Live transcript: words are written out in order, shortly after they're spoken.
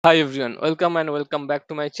Hi everyone, welcome and welcome back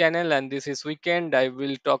to my channel. And this is weekend. I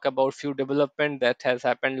will talk about few development that has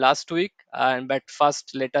happened last week. And but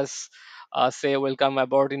first, let us say welcome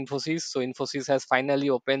about Infosys. So Infosys has finally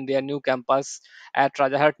opened their new campus at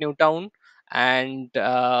Rajahat New Town, and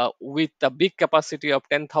with a big capacity of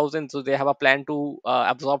 10,000. So they have a plan to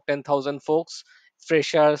absorb 10,000 folks,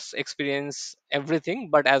 freshers, experience, everything.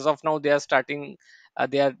 But as of now, they are starting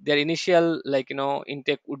their initial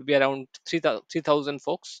intake would be around 3,000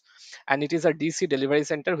 folks, and it is a DC delivery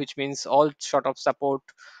center, which means all sort of support,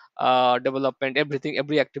 development, everything,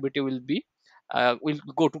 every activity will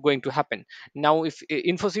going to happen. Now, if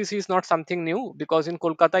Infosys is not something new, because in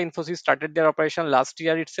Kolkata, Infosys started their operation last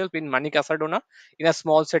year itself in Manikasadona in a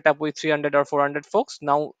small setup with 300 or 400 folks.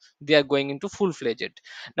 Now they are going into full-fledged.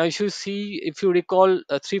 Now, if you recall,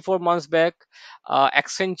 3 4 months back,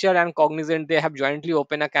 Accenture and Cognizant, they have jointly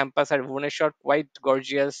opened a campus at Bhubaneswar, quite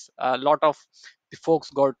gorgeous. A lot of the folks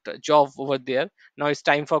got a job over there. Now it's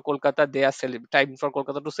time for Kolkata. Time for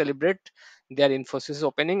Kolkata to celebrate their Infosys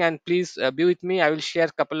opening. And please be with me. I will share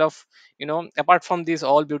a couple of, apart from this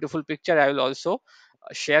all beautiful picture, I will also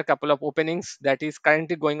share a couple of openings that is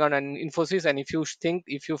currently going on in Infosys. And if you think,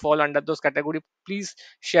 if you fall under those category, please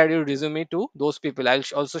share your resume to those people. I'll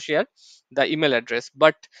also share the email address.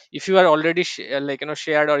 But if you are already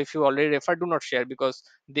shared, or if you already referred, do not share, because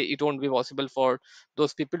it won't be possible for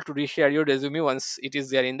those people to reshare your resume once it is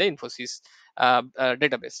there in the Infosys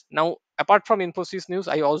database. Now, apart from Infosys news,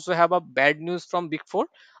 I also have a bad news from Big 4.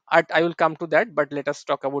 I will come to that, but let us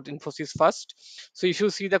talk about Infosys first. So if you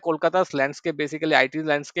see the Kolkata's landscape, basically IT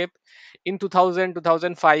landscape, in 2000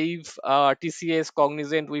 2005, TCS,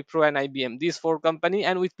 Cognizant, Wipro, and IBM, these four company,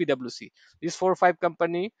 and with PwC, these 4 5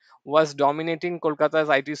 company was dominating Kolkata's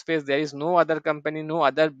IT space. There is no other company, no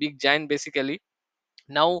other big giant basically.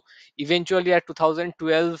 Now, eventually at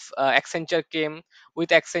 2012, Accenture came. With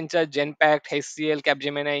Accenture, Genpact, HCL,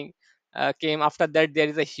 Capgemini came. After that, there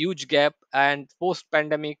is a huge gap, and post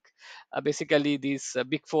pandemic, basically these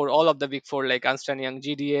Big 4, all of the Big 4 like Ernst& and Young,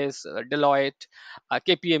 GDS, Deloitte,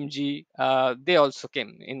 KPMG, they also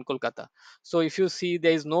came in Kolkata. So if you see,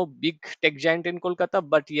 there is no big tech giant in Kolkata,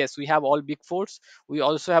 but yes, we have all Big 4s. We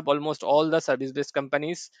also have almost all the service based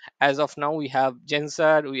companies. As of now, we have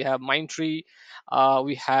Gensar, we have Mindtree,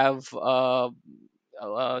 we have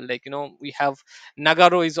we have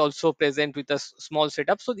Nagaro is also present with a small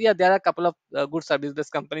setup. So yeah, there are a couple of good service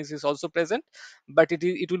based companies is also present. But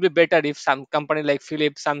it will be better if some company like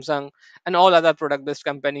Philips, Samsung, and all other product based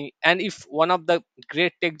company, and if one of the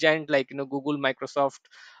great tech giant like Google, Microsoft,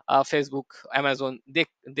 Facebook, Amazon,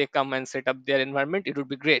 they come and set up their environment, it would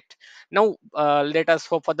be great. Now, let us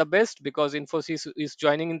hope for the best, because Infosys is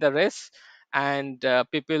joining in the race, and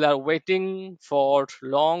people are waiting for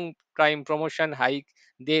long time promotion hike.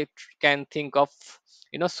 They can think of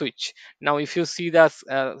switch. Now, if you see that,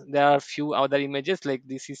 there are few other images, like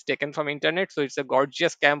this is taken from internet. So it's a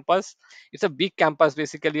gorgeous campus. It's a big campus,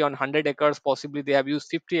 basically on 100 acres, possibly they have used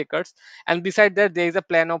 50 acres. And beside that, there is a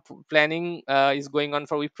planning is going on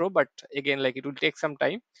for Wipro, but again, like, it will take some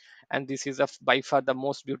time. And this is by far the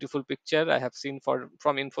most beautiful picture I have seen from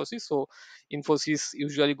Infosys. So Infosys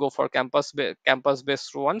usually go for campus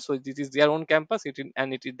based one. So this is their own campus.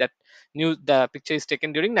 And it is that new the picture is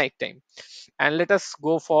taken during night time. And let us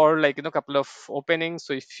go for couple of openings.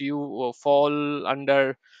 So if you fall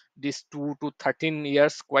under this 2 to 13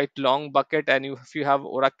 years, quite long bucket, and if you have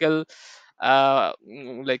Oracle,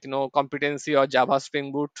 competency, or Java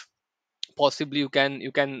Spring Boot, possibly you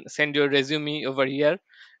can send your resume over here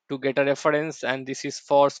to get a reference. And this is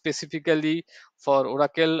for specifically for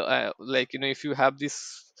Oracle. If you have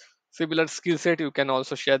this similar skill set, you can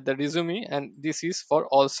also share the resume. And this is for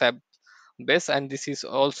all SAP base, and this is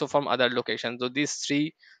also from other locations. So these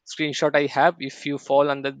three screenshot I have. If you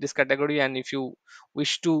fall under this category, and if you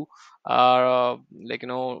wish to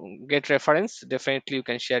get reference, definitely you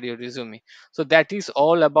can share your resume. So that is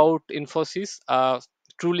all about Infosys.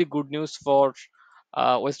 Truly good news for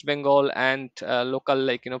West Bengal and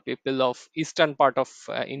local, people of eastern part of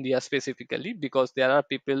India specifically, because there are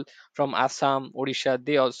people from Assam, Odisha,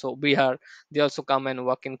 they also Bihar, they also come and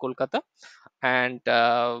work in Kolkata. And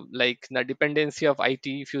like the dependency of IT,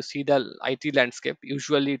 if you see the IT landscape,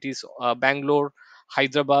 usually it is Bangalore,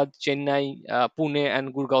 Hyderabad, Chennai, Pune,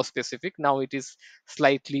 and Gurgaon specific. Now it is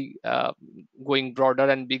slightly going broader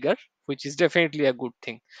and bigger, which is definitely a good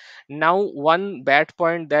thing. Now, one bad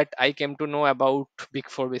point that I came to know about Big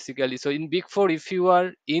 4 basically. So in Big 4, if you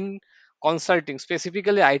are in consulting,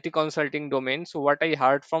 specifically IT consulting domain, so what I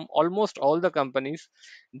heard from almost all the companies,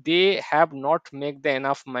 they have not make the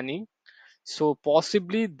enough money. So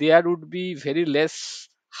possibly there would be very less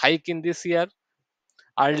hike in this year.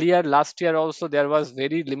 Earlier last year also there was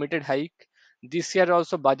very limited hike. This year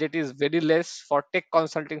also budget is very less for tech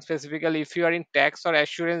consulting specifically. If you are in tax or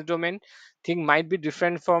assurance domain, thing might be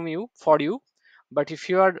different from you for you. But if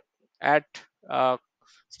you are at uh,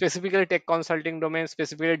 specifically tech consulting domain,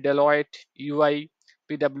 specifically Deloitte, UI,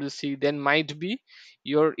 PwC, then might be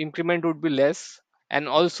your increment would be less. And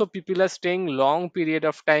also people are staying long period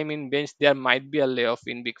of time in bench, there might be a layoff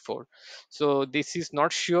in Big 4. So this is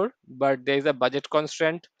not sure, but there is a budget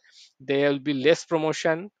constraint. There will be less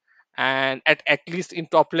promotion, and at least in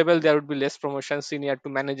top level there would be less promotion. Senior to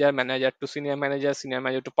manager, manager to senior manager, senior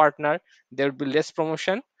manager to partner, there would be less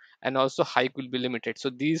promotion, and also hike will be limited. So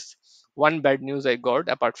these one bad news I got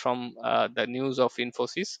apart from the news of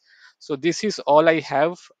Infosys. So this is all I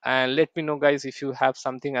have, and let me know guys if you have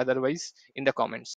something otherwise in the comments.